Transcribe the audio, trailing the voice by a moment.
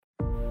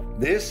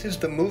This is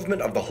the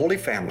movement of the Holy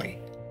Family.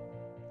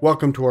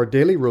 Welcome to our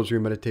daily Rosary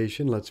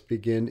Meditation. Let's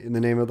begin in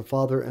the name of the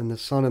Father, and the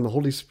Son, and the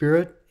Holy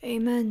Spirit.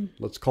 Amen.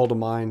 Let's call to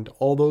mind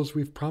all those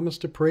we've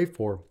promised to pray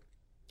for.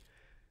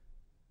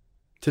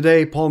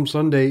 Today, Palm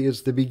Sunday,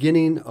 is the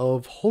beginning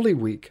of Holy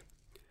Week.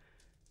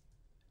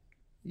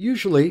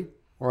 Usually,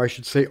 or I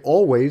should say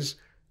always,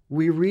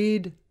 we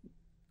read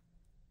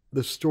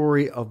the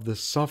story of the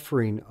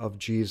suffering of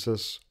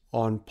Jesus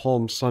on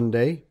Palm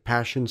Sunday,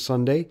 Passion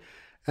Sunday,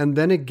 and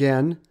then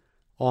again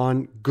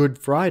on Good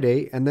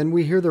Friday, and then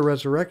we hear the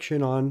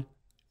resurrection on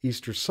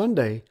Easter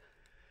Sunday,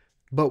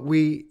 but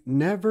we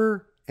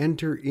never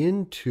enter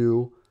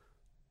into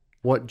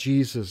what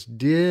Jesus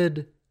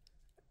did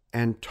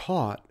and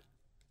taught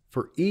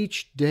for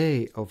each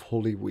day of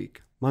Holy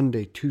Week,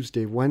 Monday,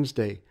 Tuesday,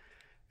 Wednesday,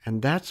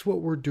 and that's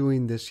what we're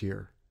doing this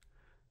year.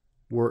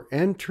 We're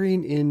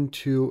entering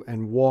into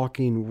and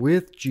walking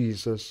with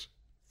Jesus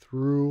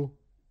through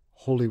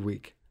Holy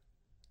Week,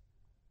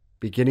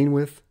 beginning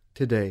with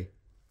today.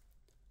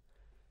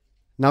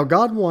 Now,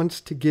 God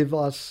wants to give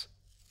us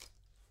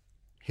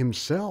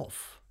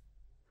Himself,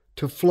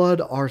 to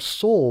flood our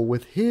soul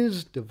with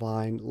His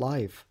divine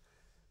life.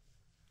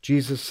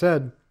 Jesus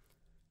said,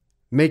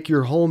 "Make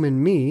your home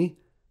in me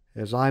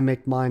as I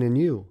make mine in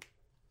you."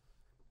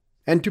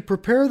 And to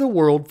prepare the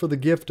world for the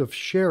gift of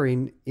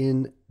sharing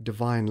in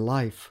divine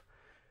life,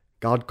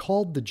 God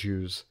called the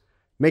Jews,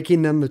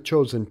 making them the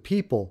chosen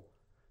people,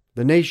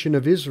 the nation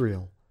of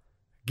Israel,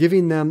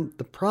 giving them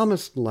the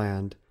promised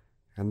land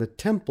and the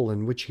temple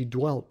in which He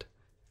dwelt.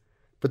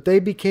 But they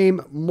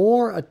became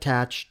more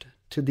attached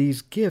to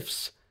these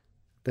gifts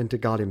than to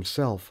God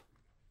Himself.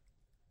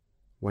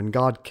 When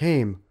God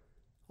came,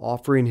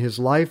 offering His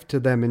life to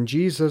them in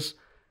Jesus,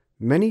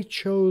 many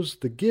chose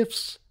the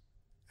gifts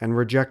and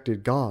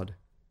rejected God.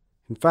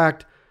 In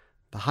fact,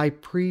 the high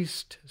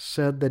priest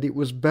said that it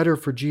was better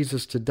for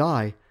Jesus to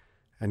die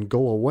and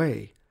go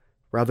away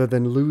rather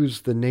than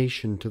lose the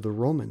nation to the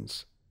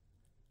Romans.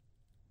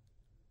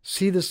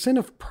 See, the sin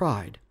of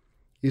pride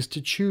is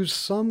to choose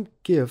some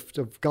gift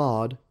of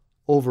God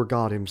over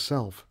God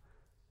Himself.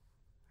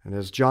 And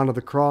as John of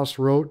the Cross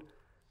wrote,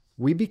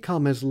 we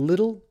become as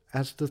little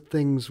as the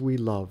things we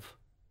love.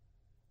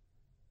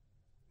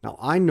 Now,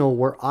 I know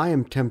where I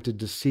am tempted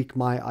to seek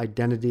my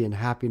identity and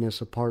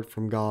happiness apart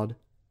from God.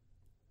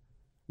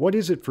 What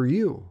is it for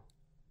you?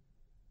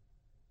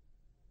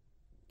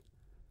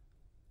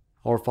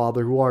 Our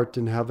Father who art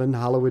in heaven,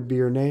 hallowed be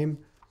your name.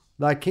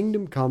 Thy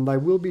kingdom come, thy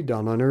will be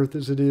done on earth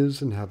as it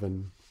is in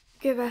heaven.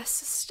 Give us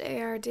this day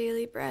our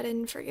daily bread,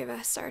 and forgive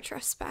us our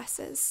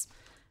trespasses,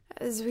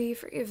 as we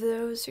forgive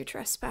those who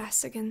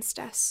trespass against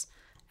us.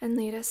 And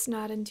lead us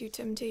not into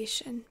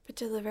temptation, but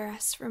deliver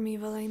us from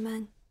evil.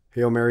 Amen.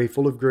 Hail Mary,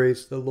 full of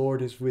grace, the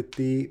Lord is with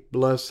thee.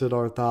 Blessed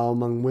art thou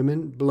among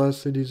women.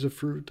 Blessed is the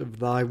fruit of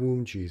thy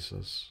womb,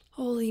 Jesus.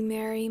 Holy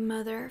Mary,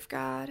 Mother of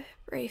God,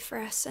 pray for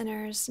us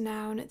sinners,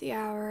 now and at the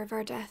hour of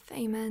our death.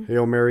 Amen.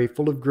 Hail Mary,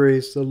 full of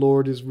grace, the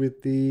Lord is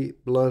with thee.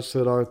 Blessed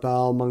art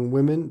thou among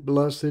women.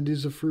 Blessed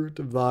is the fruit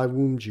of thy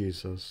womb,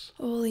 Jesus.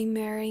 Holy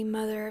Mary,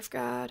 Mother of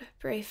God,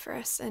 pray for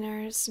us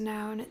sinners,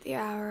 now and at the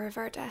hour of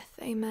our death.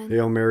 Amen.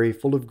 Hail Mary,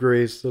 full of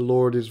grace, the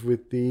Lord is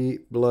with thee.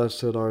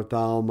 Blessed art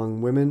thou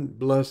among women.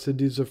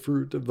 Blessed is the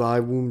fruit of thy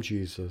womb,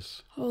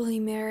 Jesus. Holy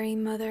Mary,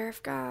 Mother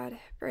of God,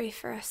 pray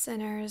for us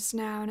sinners,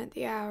 now and at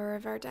the hour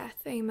of our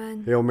death.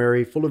 Amen. Hail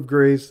Mary, full of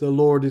grace, the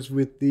Lord is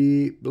with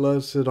thee.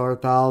 Blessed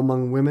art thou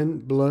among women.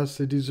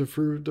 Blessed is the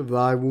fruit of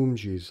thy womb,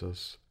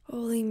 Jesus.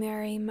 Holy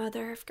Mary,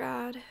 Mother of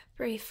God,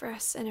 pray for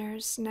us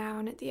sinners, now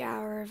and at the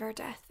hour of our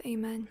death.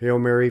 Amen. Hail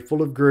Mary,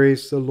 full of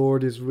grace, the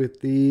Lord is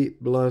with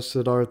thee.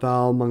 Blessed art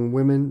thou among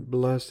women.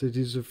 Blessed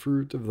is the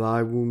fruit of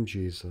thy womb,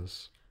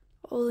 Jesus.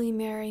 Holy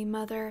Mary,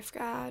 Mother of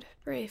God,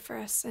 pray for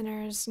us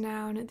sinners,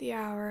 now and at the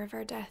hour of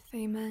our death.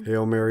 Amen.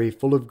 Hail Mary,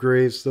 full of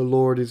grace, the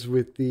Lord is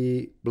with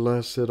thee.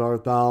 Blessed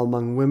art thou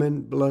among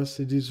women.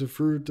 Blessed is the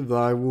fruit of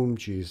thy womb,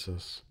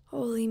 Jesus.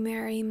 Holy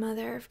Mary,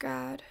 Mother of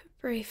God,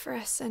 pray for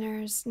us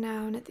sinners,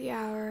 now and at the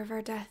hour of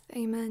our death.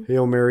 Amen.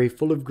 Hail Mary,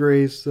 full of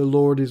grace, the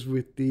Lord is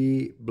with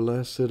thee.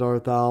 Blessed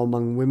art thou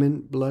among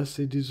women.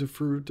 Blessed is the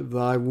fruit of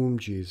thy womb,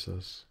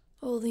 Jesus.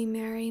 Holy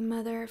Mary,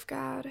 Mother of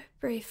God,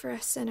 pray for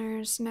us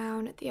sinners, now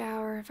and at the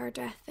hour of our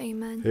death.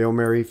 Amen. Hail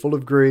Mary, full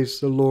of grace,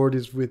 the Lord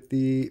is with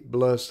thee.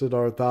 Blessed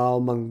art thou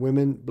among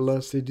women.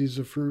 Blessed is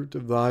the fruit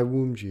of thy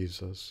womb,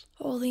 Jesus.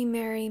 Holy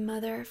Mary,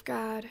 Mother of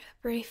God,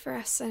 pray for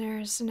us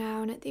sinners,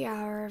 now and at the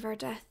hour of our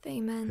death.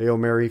 Amen. Hail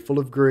Mary, full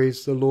of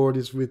grace, the Lord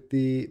is with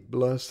thee.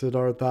 Blessed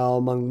art thou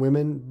among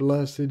women.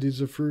 Blessed is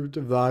the fruit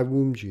of thy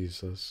womb,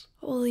 Jesus.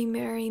 Holy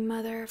Mary,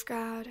 Mother of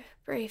God,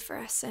 pray for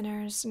us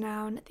sinners,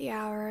 now and at the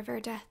hour of our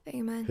death.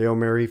 Amen. Hail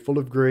Mary, full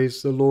of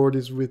grace, the Lord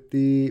is with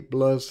thee.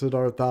 Blessed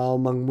art thou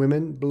among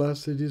women.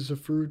 Blessed is the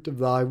fruit of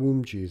thy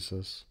womb,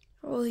 Jesus.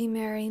 Holy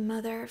Mary,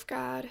 Mother of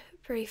God,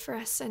 pray for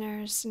us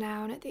sinners,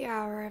 now and at the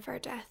hour of our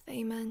death.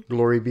 Amen.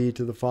 Glory be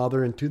to the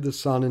Father, and to the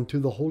Son, and to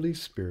the Holy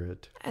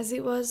Spirit. As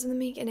it was in the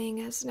beginning,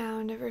 as now,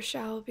 and ever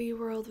shall be,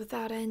 world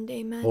without end.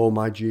 Amen. O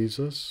my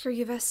Jesus,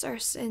 forgive us our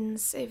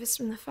sins, save us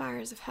from the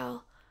fires of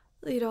hell.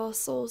 Lead all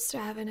souls to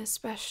heaven,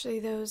 especially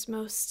those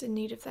most in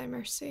need of thy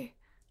mercy.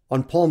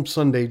 On Palm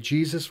Sunday,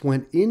 Jesus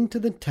went into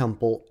the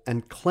temple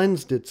and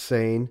cleansed it,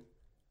 saying,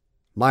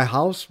 "My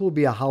house will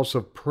be a house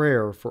of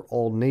prayer for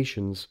all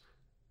nations,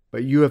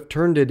 but you have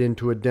turned it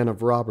into a den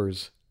of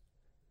robbers."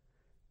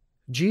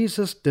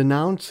 Jesus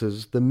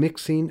denounces the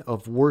mixing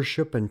of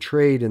worship and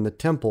trade in the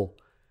temple,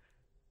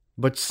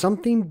 but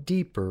something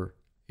deeper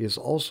is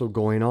also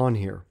going on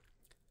here.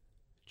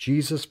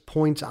 Jesus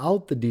points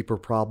out the deeper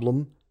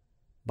problem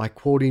by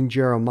quoting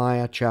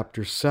Jeremiah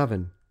chapter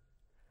 7.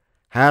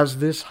 "Has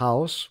this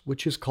house,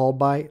 which is called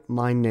by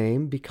my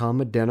name, become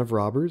a den of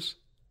robbers?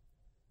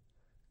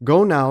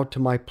 Go now to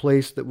my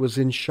place that was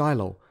in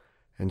Shiloh,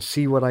 and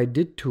see what I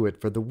did to it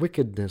for the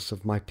wickedness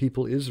of my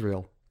people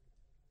Israel."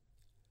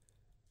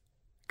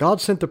 God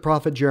sent the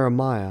prophet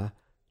Jeremiah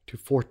to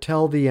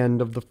foretell the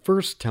end of the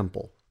first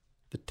temple,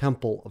 the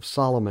Temple of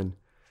Solomon.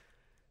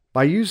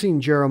 By using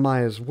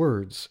Jeremiah's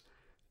words,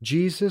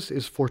 Jesus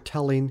is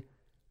foretelling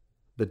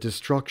the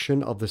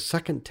destruction of the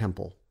second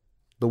temple,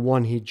 the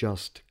one he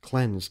just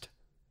cleansed.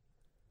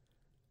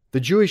 The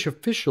Jewish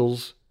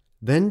officials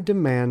then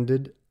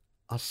demanded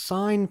a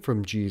sign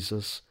from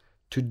Jesus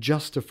to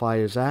justify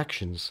his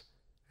actions,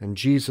 and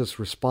Jesus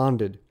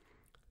responded,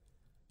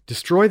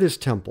 "Destroy this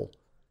temple,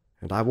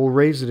 and I will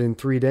raise it in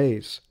 3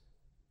 days."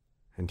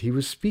 And he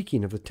was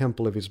speaking of the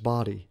temple of his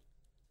body.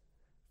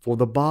 For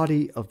the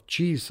body of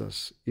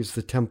Jesus is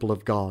the temple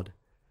of God,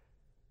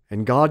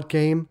 and God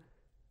came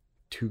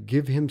to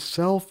give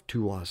himself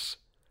to us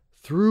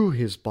through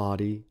his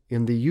body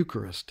in the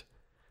Eucharist,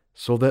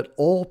 so that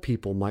all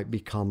people might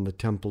become the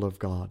temple of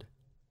God.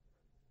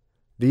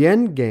 The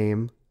end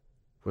game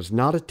was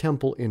not a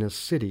temple in a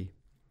city.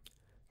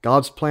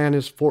 God's plan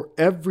is for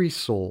every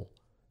soul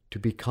to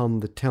become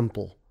the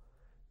temple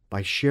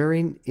by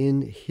sharing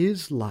in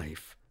his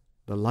life,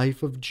 the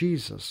life of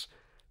Jesus,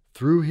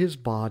 through his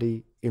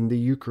body in the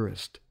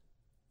Eucharist.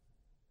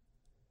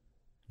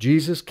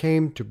 Jesus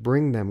came to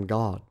bring them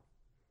God,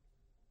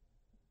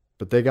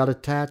 but they got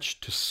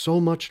attached to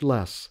so much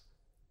less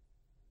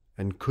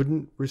and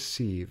couldn't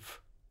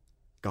receive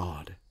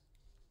God.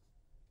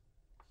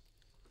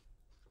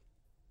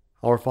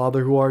 Our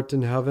Father who art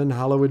in heaven,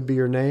 hallowed be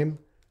your name.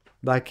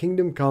 Thy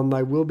kingdom come,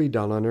 thy will be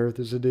done on earth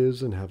as it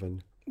is in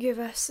heaven. Give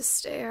us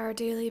this day our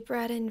daily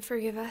bread, and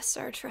forgive us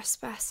our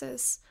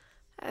trespasses,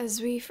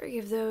 as we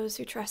forgive those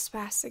who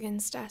trespass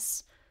against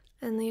us.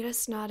 And lead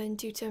us not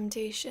into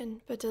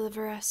temptation, but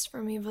deliver us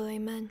from evil.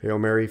 Amen. Hail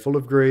Mary, full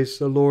of grace,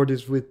 the Lord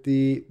is with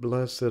thee.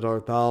 Blessed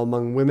art thou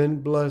among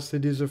women,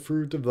 blessed is the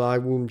fruit of thy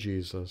womb,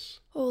 Jesus.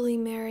 Holy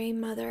Mary,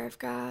 Mother of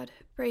God,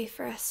 pray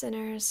for us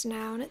sinners,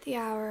 now and at the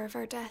hour of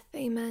our death.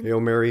 Amen. Hail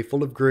Mary,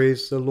 full of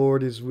grace, the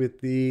Lord is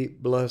with thee.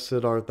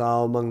 Blessed art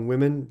thou among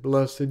women,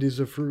 blessed is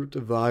the fruit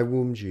of thy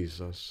womb,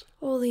 Jesus.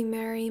 Holy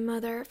Mary,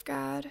 Mother of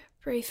God,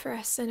 pray for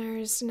us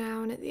sinners,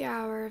 now and at the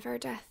hour of our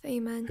death.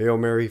 Amen. Hail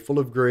Mary, full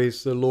of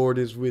grace, the Lord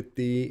is with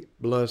thee.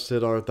 Blessed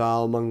art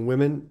thou among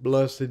women,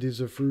 blessed is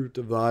the fruit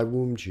of thy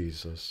womb,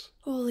 Jesus.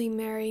 Holy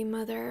Mary,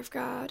 Mother of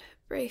God,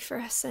 pray for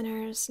us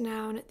sinners,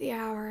 now and at the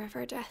hour of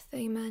our death.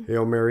 Amen.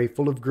 Hail Mary,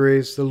 full of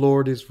grace, the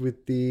Lord is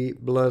with thee.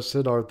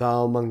 Blessed art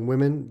thou among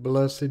women,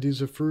 blessed is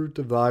the fruit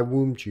of thy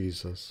womb,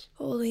 Jesus.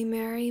 Holy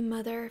Mary,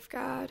 Mother of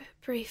God,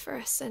 pray for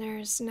us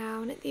sinners,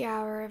 now and at the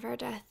hour of our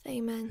death.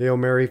 Amen. Hail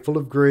Mary, full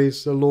of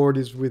grace, the Lord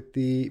is with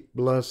thee.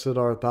 Blessed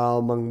art thou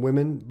among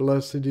women,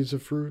 blessed is the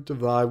fruit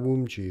of thy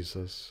womb,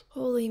 Jesus.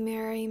 Holy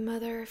Mary,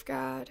 Mother of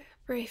God,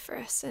 pray for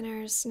us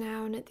sinners,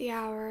 now and at the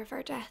hour of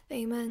our death.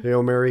 Amen.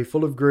 Hail Mary,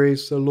 full of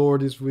grace, the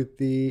Lord is with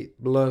thee.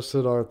 Blessed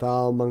art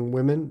thou among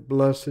women,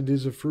 blessed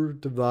is the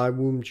fruit of thy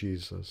womb,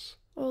 Jesus.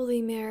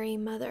 Holy Mary,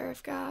 Mother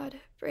of God,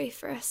 pray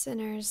for us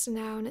sinners,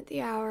 now and at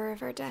the hour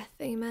of our death.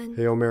 Amen.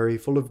 Hail Mary,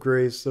 full of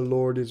grace, the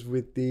Lord is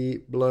with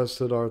thee.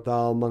 Blessed art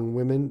thou among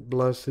women,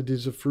 blessed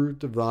is the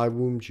fruit of thy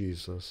womb,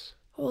 Jesus.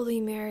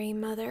 Holy Mary,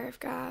 Mother of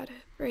God,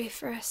 pray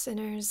for us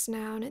sinners,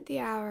 now and at the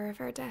hour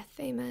of our death.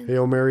 Amen.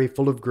 Hail Mary,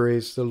 full of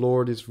grace, the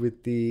Lord is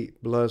with thee.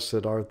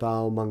 Blessed art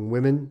thou among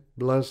women,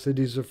 blessed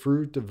is the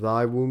fruit of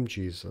thy womb,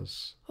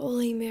 Jesus.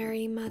 Holy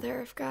Mary, Mother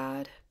of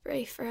God,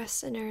 pray for us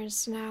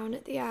sinners, now and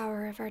at the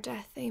hour of our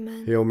death.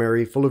 Amen. Hail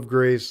Mary, full of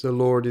grace, the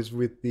Lord is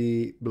with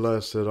thee.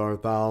 Blessed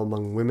art thou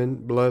among women,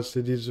 blessed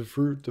is the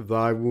fruit of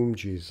thy womb,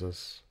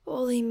 Jesus.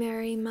 Holy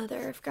Mary,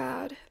 Mother of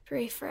God,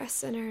 pray for us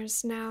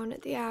sinners, now and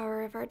at the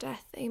hour of our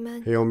death.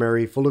 Amen. Hail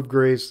Mary, full of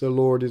grace, the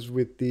Lord is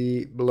with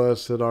thee.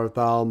 Blessed art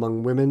thou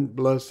among women,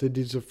 blessed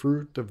is the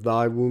fruit of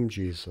thy womb,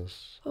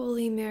 Jesus.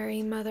 Holy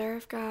Mary, Mother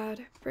of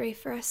God, pray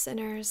for us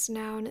sinners,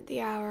 now and at the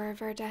hour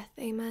of our death.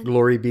 Amen.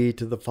 Glory be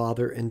to the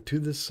Father, and to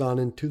the Son,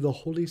 and to the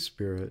Holy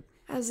Spirit.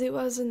 As it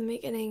was in the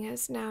beginning,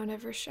 as now and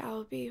ever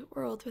shall be,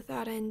 world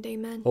without end.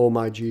 Amen. O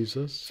my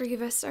Jesus,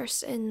 forgive us our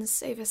sins,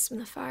 save us from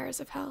the fires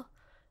of hell.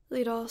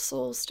 Lead all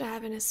souls to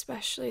heaven,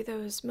 especially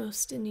those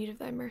most in need of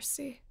thy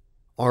mercy.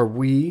 are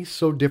we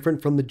so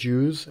different from the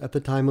Jews at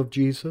the time of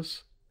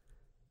Jesus?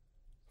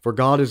 For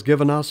God has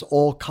given us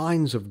all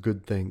kinds of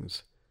good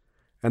things,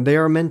 and they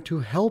are meant to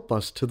help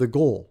us to the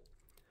goal.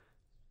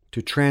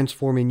 to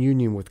transform in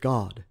union with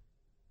God,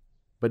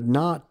 but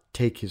not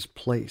take his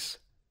place.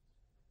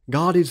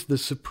 God is the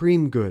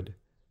supreme good.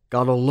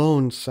 God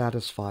alone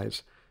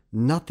satisfies.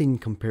 Nothing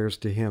compares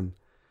to him.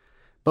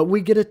 But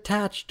we get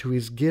attached to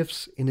his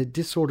gifts in a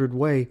disordered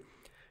way,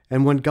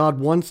 and when God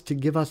wants to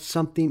give us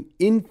something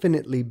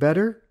infinitely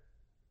better,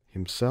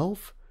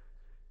 himself,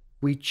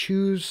 we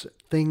choose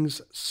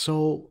things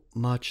so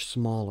much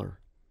smaller.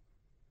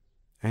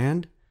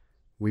 And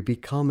we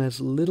become as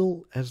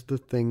little as the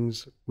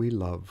things we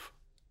love.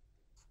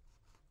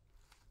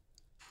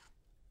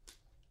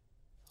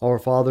 Our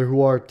Father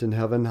who art in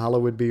heaven,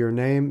 hallowed be your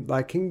name.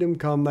 Thy kingdom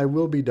come, thy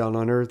will be done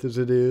on earth as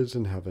it is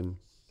in heaven.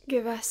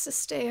 Give us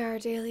this day our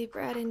daily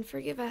bread, and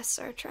forgive us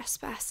our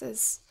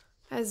trespasses,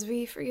 as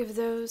we forgive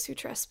those who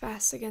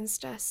trespass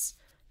against us.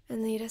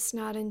 And lead us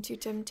not into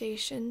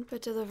temptation,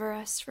 but deliver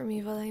us from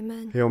evil.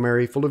 Amen. Hail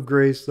Mary, full of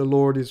grace, the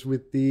Lord is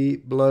with thee.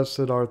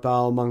 Blessed art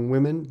thou among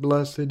women.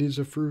 Blessed is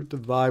the fruit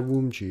of thy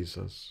womb,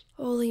 Jesus.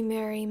 Holy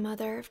Mary,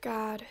 Mother of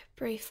God,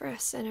 pray for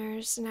us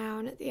sinners, now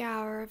and at the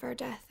hour of our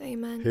death.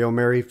 Amen. Hail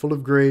Mary, full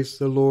of grace,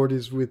 the Lord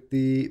is with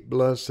thee.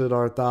 Blessed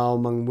art thou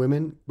among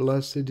women.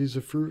 Blessed is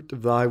the fruit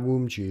of thy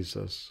womb,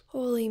 Jesus.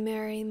 Holy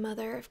Mary,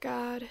 Mother of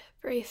God,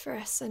 pray for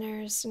us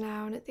sinners,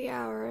 now and at the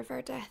hour of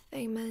our death.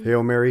 Amen.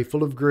 Hail Mary,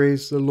 full of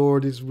grace, the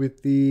Lord is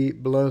with thee.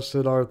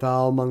 Blessed art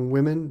thou among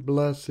women.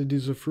 Blessed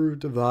is the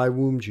fruit of thy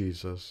womb,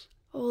 Jesus.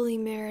 Holy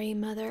Mary,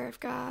 Mother of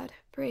God,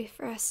 pray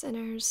for us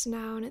sinners,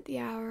 now and at the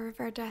hour of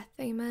our death.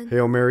 Amen.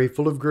 Hail Mary,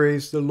 full of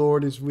grace, the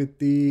Lord is with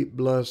thee.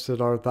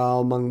 Blessed art thou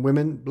among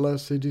women.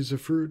 Blessed is the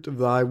fruit of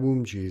thy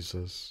womb,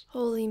 Jesus.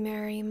 Holy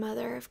Mary,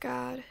 Mother of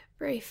God,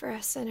 pray for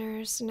us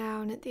sinners,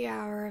 now and at the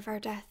hour of our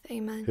death.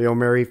 Amen. Hail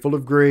Mary, full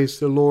of grace,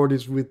 the Lord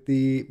is with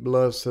thee.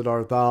 Blessed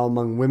art thou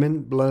among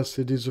women.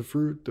 Blessed is the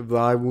fruit of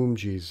thy womb,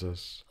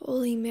 Jesus.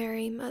 Holy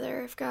Mary,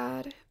 Mother of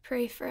God,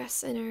 pray for us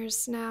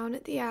sinners, now and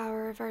at the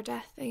hour of our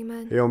death.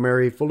 Amen. Hail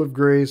Mary, full of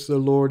grace, the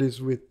Lord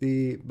is with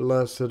thee.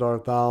 Blessed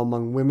art thou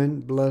among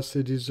women.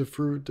 Blessed is the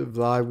fruit of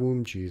thy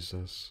womb,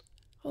 Jesus.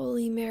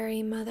 Holy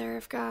Mary, Mother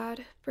of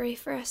God, pray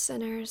for us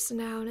sinners,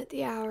 now and at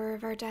the hour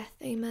of our death.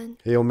 Amen.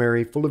 Hail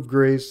Mary, full of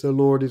grace, the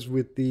Lord is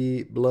with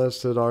thee.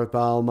 Blessed art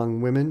thou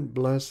among women.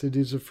 Blessed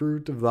is the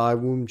fruit of thy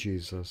womb,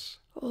 Jesus.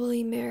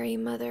 Holy Mary,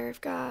 Mother of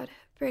God,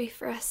 pray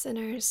for us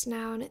sinners,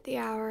 now and at the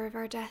hour of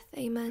our death.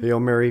 Amen. Hail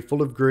Mary,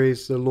 full of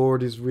grace, the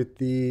Lord is with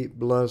thee.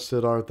 Blessed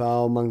art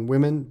thou among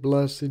women.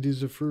 Blessed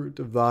is the fruit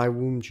of thy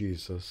womb,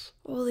 Jesus.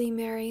 Holy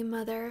Mary,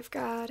 Mother of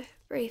God,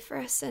 pray for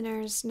us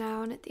sinners,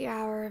 now and at the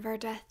hour of our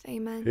death.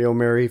 Amen. Hail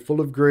Mary,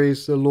 full of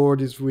grace, the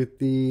Lord is with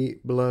thee.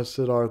 Blessed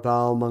art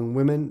thou among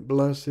women.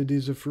 Blessed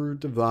is the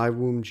fruit of thy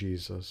womb,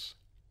 Jesus.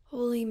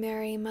 Holy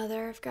Mary,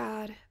 Mother of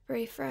God,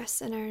 pray for us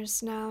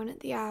sinners, now and at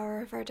the hour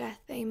of our death.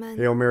 Amen.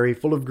 Hail Mary,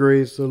 full of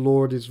grace, the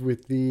Lord is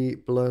with thee.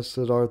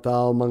 Blessed art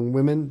thou among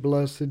women.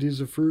 Blessed is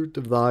the fruit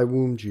of thy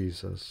womb,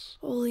 Jesus.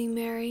 Holy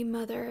Mary,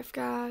 Mother of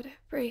God,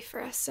 pray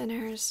for us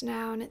sinners,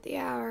 now and at the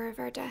hour of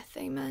our death.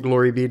 Amen.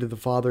 Glory be to the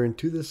Father, and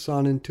to the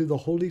Son, and to the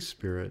Holy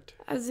Spirit.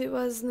 As it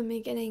was in the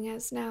beginning,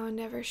 as now and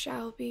ever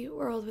shall be,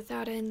 world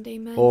without end.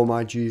 Amen. O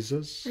my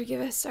Jesus, forgive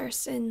us our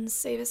sins,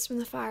 save us from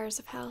the fires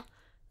of hell.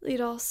 Lead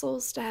all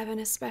souls to heaven,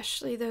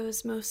 especially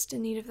those most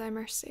in need of thy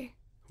mercy.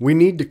 we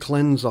need to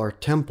cleanse our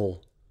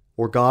temple,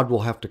 or God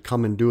will have to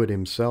come and do it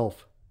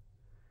himself.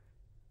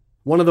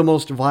 One of the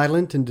most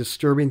violent and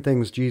disturbing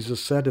things Jesus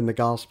said in the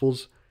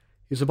Gospels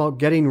is about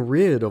getting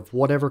rid of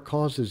whatever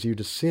causes you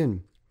to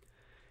sin.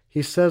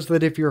 He says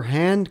that if your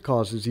hand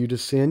causes you to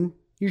sin,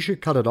 you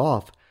should cut it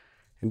off,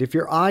 and if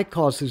your eye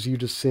causes you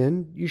to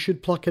sin, you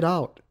should pluck it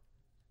out.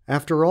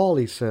 After all,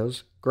 he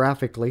says,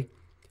 graphically,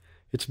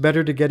 it's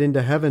better to get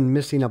into heaven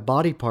missing a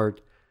body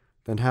part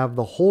than have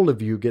the whole of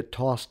you get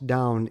tossed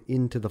down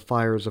into the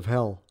fires of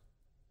hell.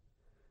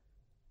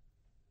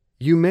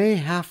 You may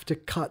have to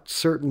cut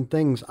certain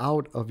things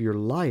out of your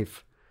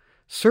life,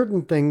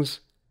 certain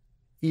things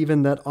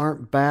even that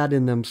aren't bad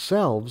in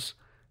themselves,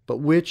 but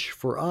which,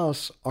 for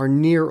us, are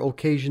near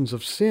occasions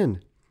of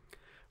sin.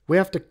 We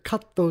have to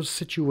cut those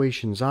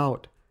situations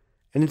out,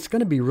 and it's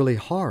going to be really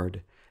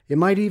hard. It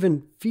might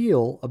even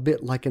feel a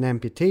bit like an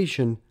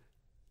amputation,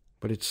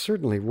 but it's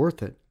certainly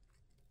worth it.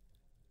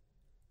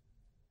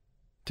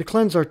 To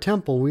cleanse our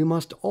temple, we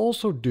must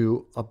also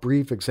do a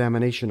brief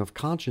examination of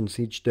conscience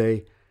each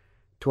day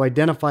to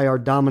identify our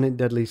dominant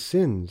deadly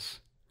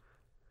sins.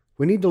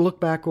 We need to look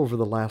back over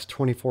the last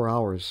 24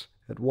 hours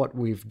at what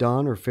we've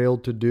done or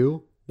failed to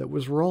do that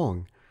was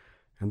wrong,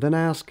 and then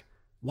ask,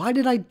 why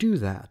did I do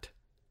that?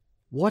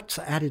 What's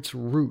at its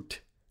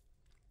root?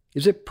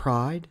 Is it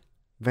pride,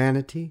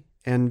 vanity,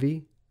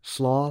 envy,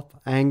 sloth,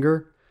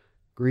 anger,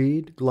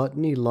 greed,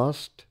 gluttony,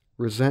 lust,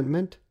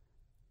 resentment?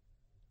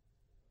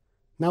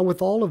 Now,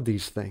 with all of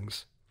these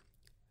things,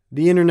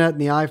 the internet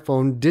and the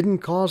iPhone didn't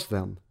cause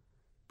them,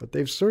 but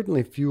they've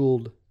certainly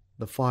fueled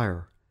the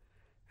fire,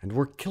 and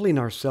we're killing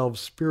ourselves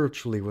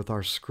spiritually with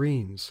our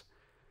screens.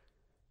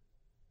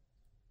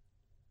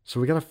 So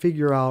we got to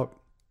figure out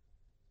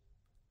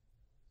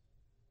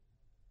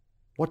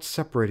what's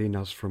separating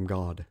us from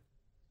God.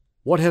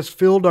 what has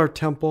filled our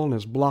temple and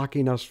is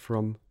blocking us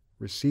from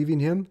receiving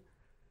him.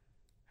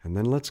 And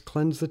then let's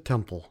cleanse the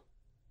temple.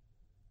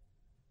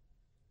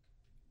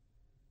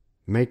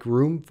 Make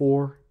room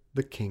for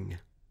the King.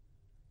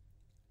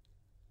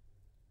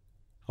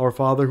 Our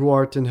Father who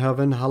art in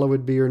heaven,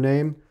 hallowed be your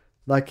name.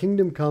 Thy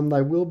kingdom come,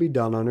 thy will be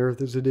done on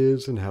earth as it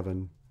is in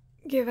heaven.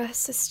 Give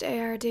us this day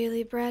our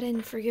daily bread,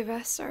 and forgive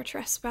us our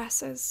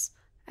trespasses,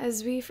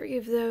 as we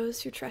forgive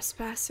those who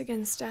trespass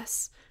against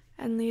us.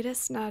 And lead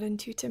us not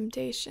into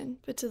temptation,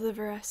 but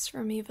deliver us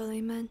from evil.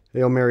 Amen.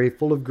 Hail Mary,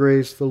 full of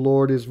grace, the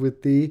Lord is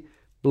with thee.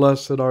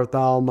 Blessed art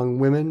thou among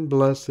women,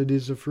 blessed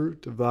is the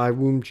fruit of thy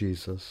womb,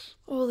 Jesus.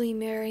 Holy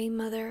Mary,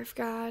 Mother of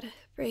God,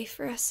 pray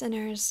for us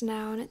sinners,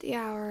 now and at the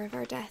hour of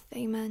our death.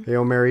 Amen.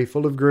 Hail Mary,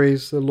 full of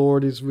grace, the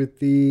Lord is with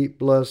thee.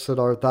 Blessed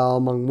art thou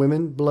among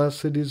women,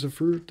 blessed is the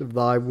fruit of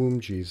thy womb,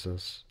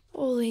 Jesus.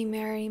 Holy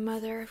Mary,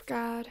 Mother of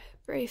God,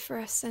 pray for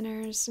us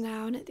sinners,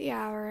 now and at the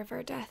hour of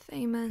our death.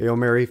 Amen. Hail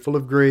Mary, full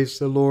of grace,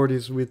 the Lord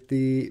is with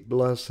thee.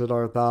 Blessed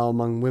art thou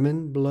among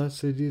women,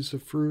 blessed is the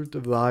fruit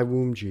of thy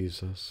womb,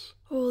 Jesus.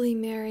 Holy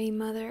Mary,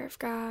 Mother of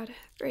God,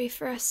 pray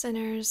for us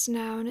sinners,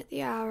 now and at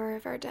the hour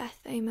of our death.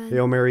 Amen.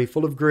 Hail Mary,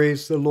 full of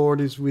grace, the Lord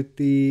is with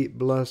thee.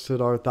 Blessed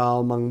art thou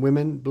among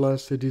women,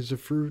 blessed is the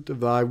fruit of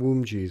thy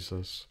womb,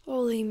 Jesus.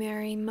 Holy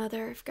Mary,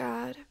 Mother of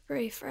God,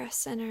 pray for us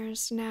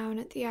sinners, now and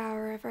at the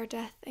hour of our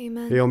death.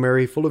 Amen. Hail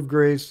Mary, full of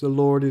grace, the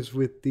Lord is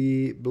with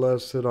thee.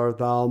 Blessed art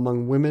thou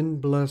among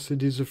women,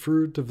 blessed is the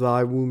fruit of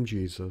thy womb,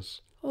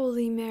 Jesus.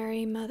 Holy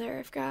Mary, Mother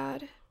of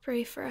God,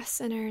 pray for us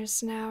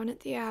sinners, now and at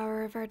the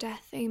hour of our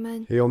death.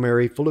 Amen. Hail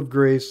Mary, full of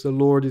grace, the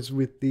Lord is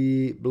with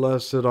thee.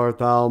 Blessed art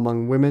thou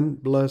among women,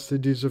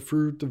 blessed is the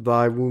fruit of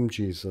thy womb,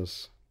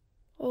 Jesus.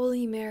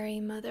 Holy Mary,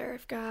 Mother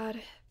of God,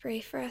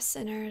 pray for us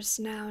sinners,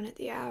 now and at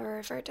the hour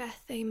of our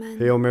death. Amen.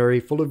 Hail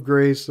Mary, full of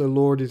grace, the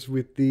Lord is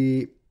with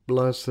thee.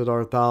 Blessed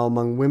art thou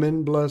among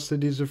women,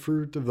 blessed is the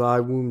fruit of thy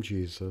womb,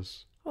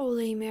 Jesus.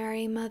 Holy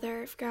Mary,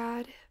 Mother of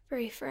God,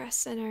 pray for us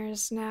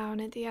sinners, now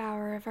and at the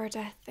hour of our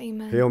death.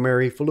 Amen. Hail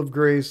Mary, full of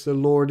grace, the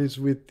Lord is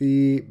with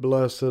thee.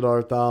 Blessed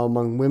art thou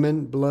among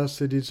women,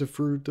 blessed is the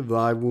fruit of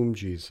thy womb,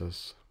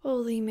 Jesus.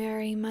 Holy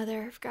Mary,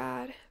 Mother of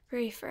God,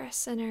 pray for us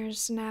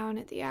sinners, now and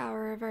at the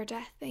hour of our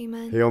death.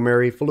 Amen. Hail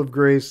Mary, full of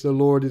grace, the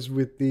Lord is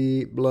with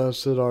thee.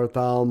 Blessed art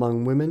thou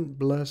among women,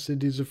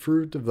 blessed is the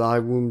fruit of thy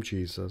womb,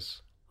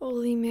 Jesus.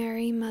 Holy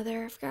Mary,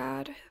 Mother of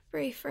God,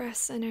 pray for us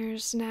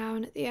sinners, now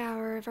and at the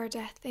hour of our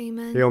death.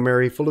 Amen. Hail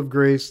Mary, full of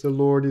grace, the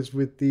Lord is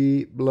with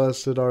thee.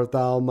 Blessed art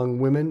thou among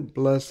women,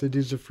 blessed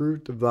is the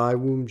fruit of thy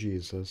womb,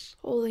 Jesus.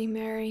 Holy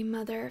Mary,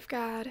 Mother of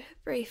God,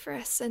 pray for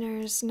us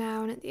sinners,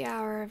 now and at the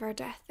hour of our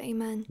death.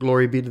 Amen.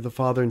 Glory be to the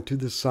Father, and to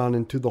the Son,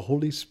 and to the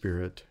Holy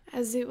Spirit.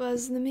 As it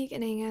was in the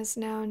beginning, as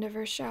now and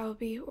ever shall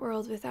be,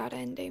 world without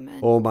end.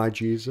 Amen. O my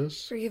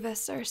Jesus, forgive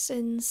us our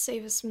sins,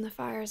 save us from the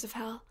fires of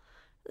hell.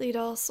 Lead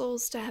all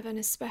souls to heaven,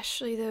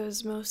 especially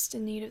those most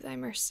in need of thy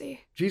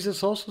mercy.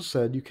 Jesus also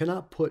said, you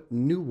cannot put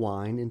new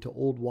wine into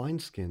old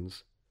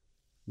wineskins.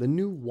 The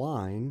new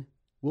wine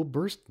will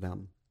burst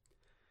them.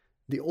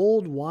 The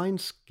old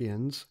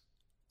wineskins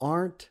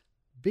aren't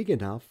big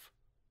enough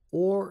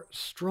or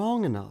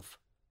strong enough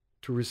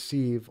to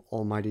receive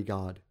Almighty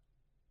God.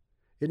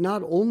 It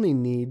not only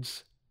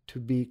needs to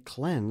be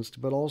cleansed,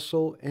 but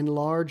also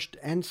enlarged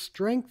and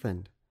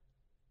strengthened.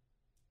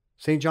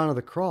 St. John of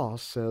the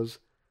Cross says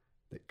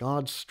that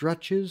God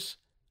stretches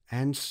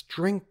and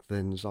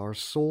strengthens our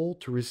soul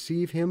to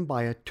receive him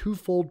by a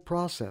twofold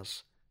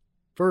process.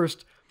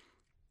 First,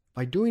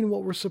 by doing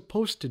what we're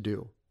supposed to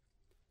do,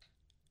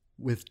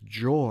 with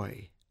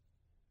joy.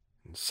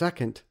 And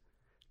second,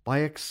 by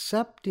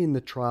accepting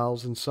the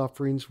trials and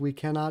sufferings we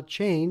cannot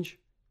change,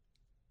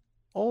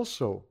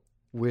 also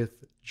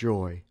with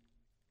joy.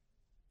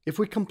 If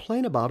we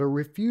complain about or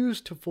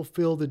refuse to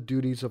fulfill the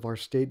duties of our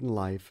state in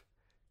life,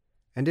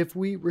 and if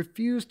we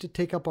refuse to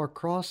take up our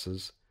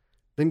crosses,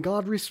 then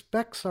God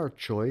respects our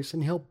choice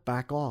and he'll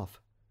back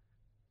off.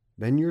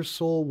 Then your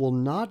soul will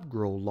not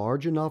grow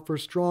large enough or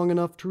strong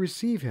enough to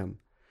receive him,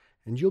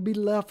 and you'll be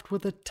left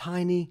with a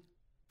tiny,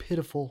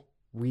 pitiful,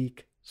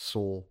 weak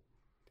soul.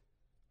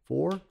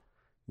 For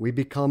we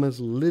become as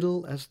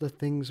little as the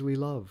things we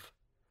love.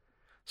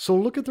 So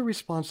look at the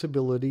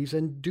responsibilities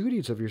and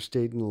duties of your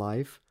state in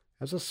life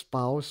as a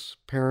spouse,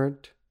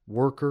 parent,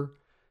 worker,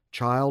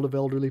 child of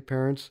elderly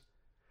parents,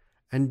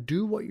 and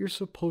do what you're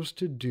supposed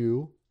to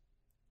do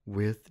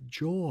with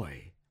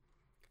joy.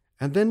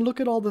 And then look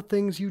at all the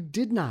things you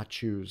did not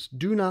choose,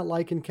 do not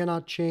like, and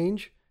cannot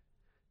change.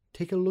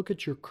 Take a look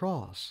at your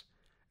cross,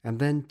 and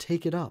then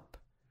take it up.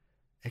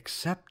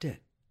 Accept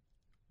it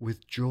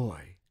with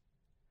joy.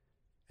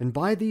 And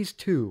by these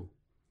two,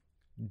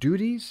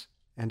 duties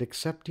and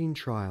accepting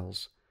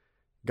trials,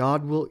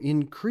 God will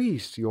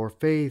increase your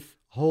faith,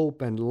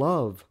 hope, and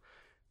love,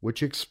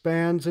 which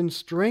expands and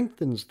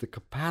strengthens the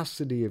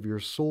capacity of your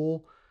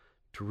soul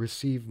to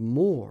receive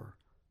more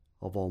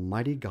of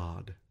Almighty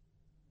God.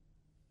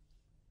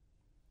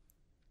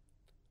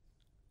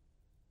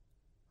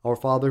 Our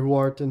Father who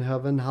art in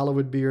heaven,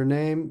 hallowed be your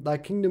name. Thy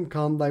kingdom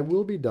come, thy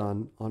will be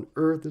done, on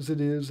earth as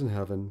it is in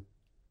heaven.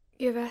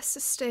 Give us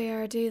this day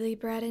our daily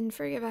bread, and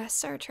forgive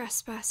us our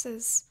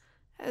trespasses,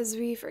 as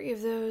we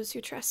forgive those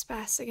who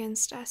trespass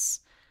against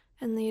us.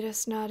 And lead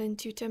us not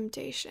into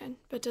temptation,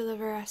 but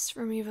deliver us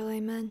from evil.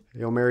 Amen.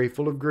 Hail Mary,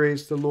 full of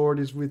grace, the Lord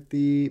is with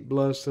thee.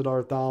 Blessed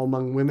art thou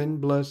among women,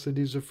 blessed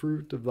is the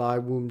fruit of thy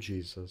womb,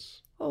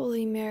 Jesus.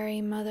 Holy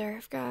Mary, Mother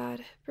of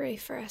God, pray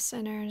for us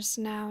sinners,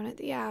 now and at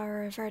the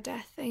hour of our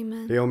death.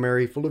 Amen. Hail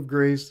Mary, full of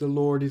grace, the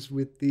Lord is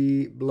with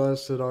thee.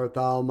 Blessed art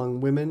thou among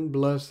women,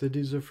 blessed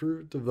is the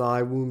fruit of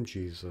thy womb,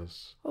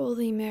 Jesus.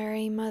 Holy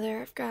Mary, Mother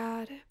of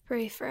God,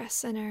 pray for us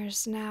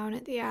sinners, now and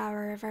at the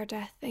hour of our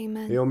death.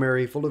 Amen. Hail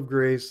Mary, full of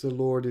grace, the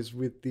Lord is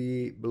with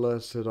thee.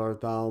 Blessed art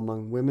thou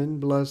among women,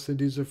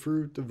 blessed is the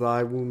fruit of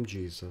thy womb,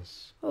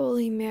 Jesus.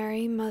 Holy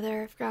Mary,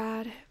 Mother of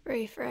God,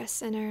 pray for us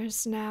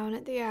sinners, now and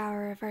at the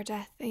hour of our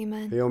death.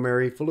 Amen. Hail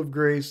Mary, full of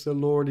grace, the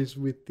Lord is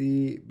with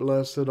thee.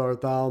 Blessed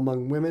art thou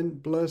among women,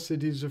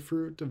 blessed is the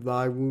fruit of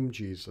thy womb,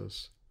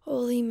 Jesus.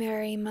 Holy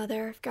Mary,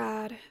 Mother of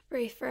God,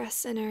 pray for us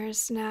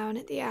sinners, now and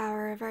at the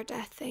hour of our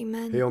death.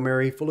 Amen. Hail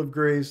Mary, full of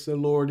grace, the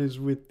Lord is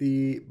with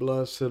thee.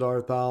 Blessed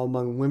art thou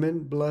among women,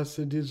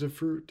 blessed is the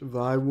fruit of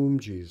thy womb,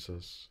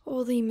 Jesus.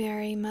 Holy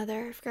Mary,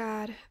 Mother of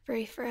God,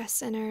 pray for us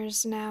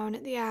sinners, now and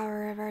at the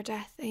hour of our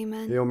death.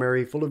 Amen. Hail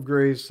Mary, full of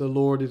grace, the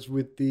Lord is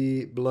with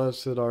thee.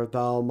 Blessed art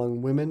thou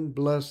among women,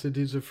 blessed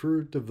is the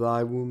fruit of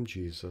thy womb,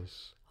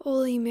 Jesus.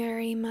 Holy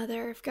Mary,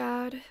 Mother of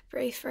God,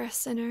 pray for us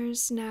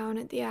sinners, now and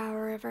at the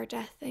hour of our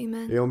death.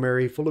 Amen. Hail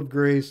Mary, full of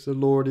grace, the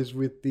Lord is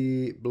with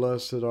thee.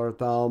 Blessed art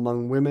thou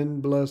among women,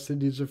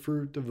 blessed is the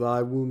fruit of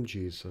thy womb,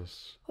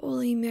 Jesus.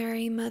 Holy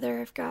Mary,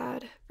 Mother of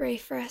God, pray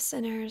for us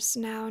sinners,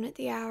 now and at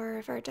the hour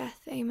of our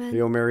death. Amen.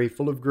 Hail Mary,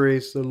 full of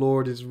grace, the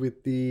Lord is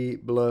with thee.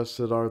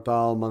 Blessed art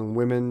thou among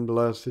women,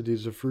 blessed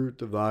is the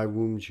fruit of thy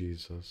womb,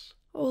 Jesus.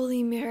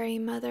 Holy Mary,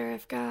 Mother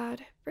of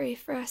God, pray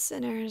for us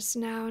sinners,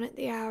 now and at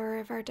the hour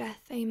of our death.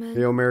 Amen.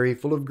 Hail Mary,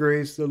 full of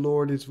grace, the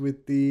Lord is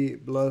with thee.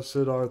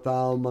 Blessed art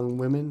thou among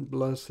women,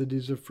 blessed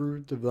is the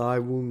fruit of thy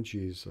womb,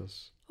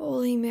 Jesus.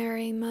 Holy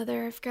Mary,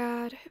 Mother of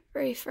God,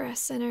 pray for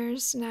us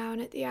sinners, now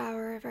and at the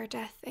hour of our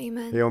death.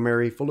 Amen. Hail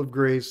Mary, full of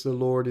grace, the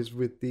Lord is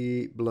with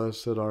thee.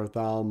 Blessed art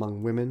thou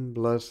among women,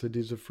 blessed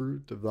is the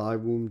fruit of thy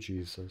womb,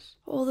 Jesus.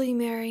 Holy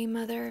Mary,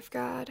 Mother of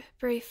God,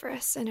 pray for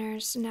us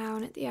sinners, now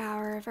and at the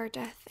hour of our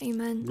death.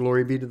 Amen.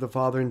 Glory be to the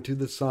Father, and to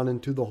the Son,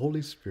 and to the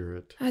Holy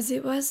Spirit. As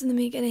it was in the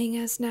beginning,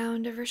 as now,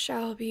 and ever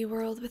shall be,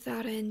 world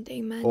without end.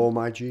 Amen. O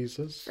my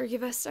Jesus,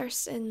 forgive us our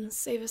sins,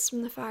 save us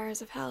from the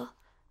fires of hell.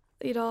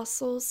 Lead all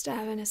souls to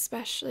heaven,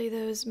 especially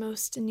those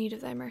most in need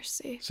of thy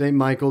mercy. Saint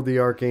Michael the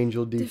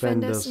Archangel,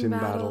 defend us in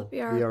battle. battle. Be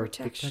our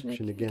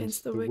protection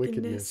against the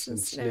wickedness and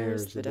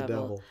snares of the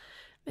devil.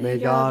 May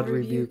God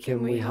rebuke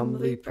him, we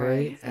humbly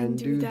pray. And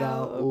do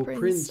thou, O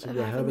Prince of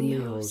the heavenly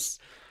hosts,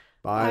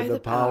 by the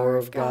power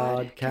of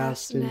God,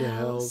 cast into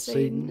hell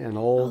Satan and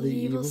all the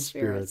evil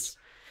spirits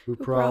who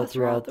prowl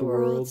throughout the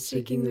world,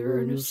 seeking the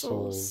ruin of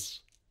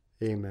souls.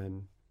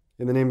 Amen.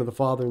 In the name of the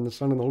Father, and the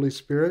Son, and the Holy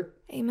Spirit.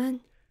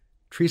 Amen.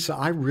 Teresa,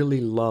 I really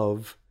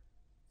love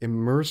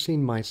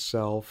immersing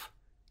myself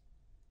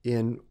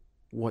in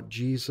what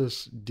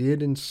Jesus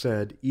did and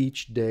said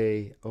each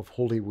day of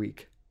Holy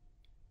Week.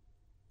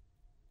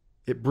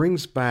 It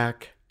brings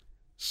back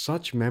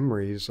such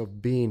memories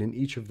of being in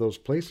each of those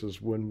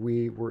places when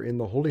we were in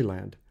the Holy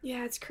Land.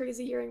 Yeah, it's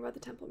crazy hearing about the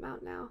Temple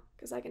Mount now,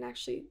 because I can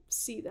actually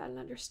see that and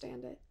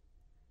understand it.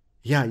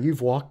 Yeah,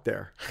 you've walked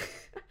there.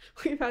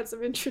 We've had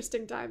some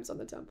interesting times on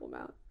the Temple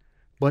Mount.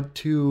 But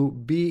to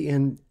be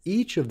in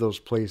each of those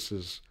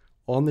places,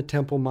 on the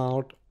Temple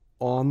Mount,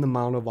 on the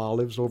Mount of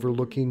Olives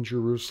overlooking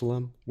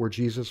Jerusalem, where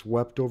Jesus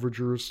wept over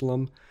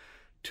Jerusalem,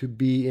 to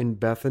be in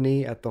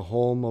Bethany at the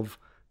home of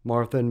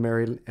Martha and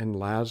Mary and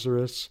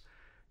Lazarus,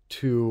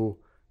 to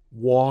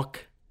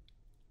walk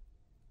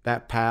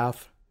that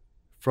path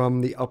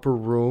from the upper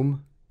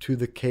room to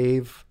the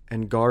cave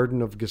and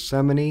garden of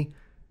Gethsemane,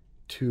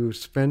 to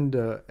spend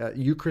a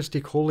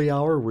Eucharistic Holy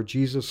Hour where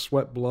Jesus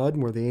sweat blood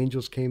and where the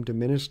angels came to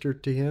minister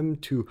to him,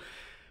 to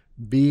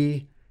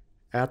be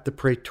at the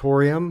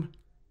Praetorium,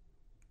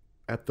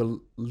 at the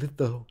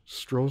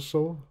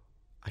Lithostroso,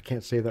 I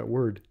can't say that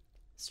word.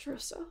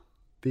 Stroso.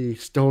 The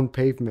stone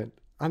pavement.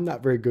 I'm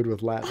not very good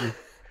with Latin,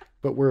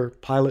 but where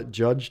Pilate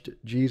judged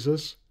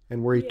Jesus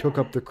and where he took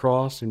up the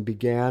cross and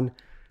began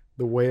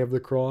the way of the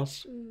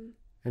cross,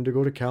 and to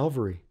go to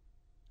Calvary,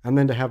 and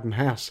then to have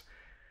Mass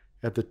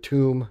at the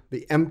tomb,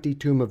 the empty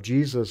tomb of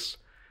Jesus,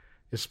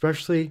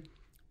 especially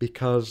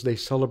because they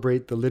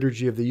celebrate the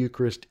liturgy of the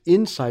Eucharist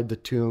inside the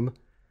tomb,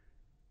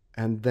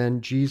 and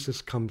then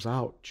Jesus comes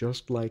out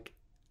just like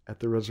at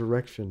the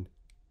resurrection,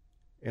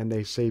 and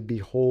they say,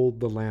 "Behold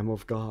the Lamb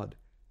of God."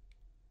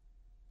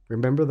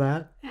 Remember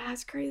that? Yeah,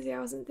 that's crazy. I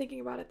wasn't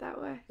thinking about it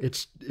that way.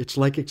 It's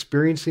like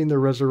experiencing the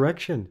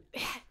resurrection.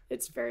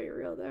 It's very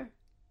real there.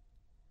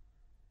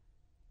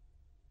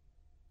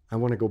 I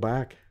want to go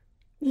back.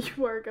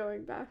 You are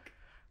going back.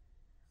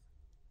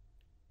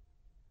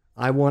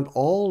 I want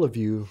all of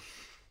you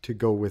to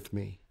go with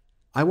me.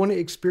 I want to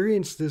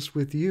experience this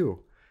with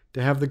you,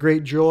 to have the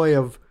great joy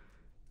of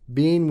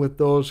being with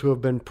those who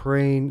have been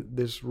praying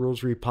this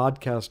Rosary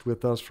podcast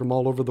with us from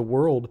all over the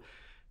world,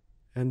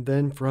 and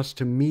then for us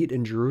to meet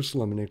in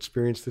Jerusalem and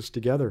experience this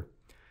together.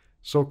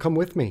 So come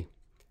with me.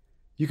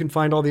 You can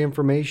find all the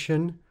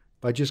information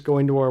by just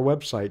going to our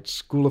website,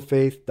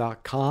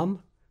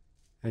 schooloffaith.com,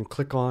 and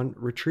click on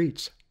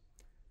Retreats.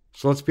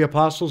 So let's be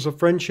apostles of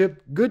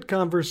friendship, good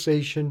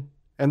conversation,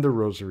 and the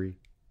Rosary.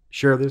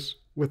 Share this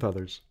with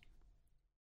others.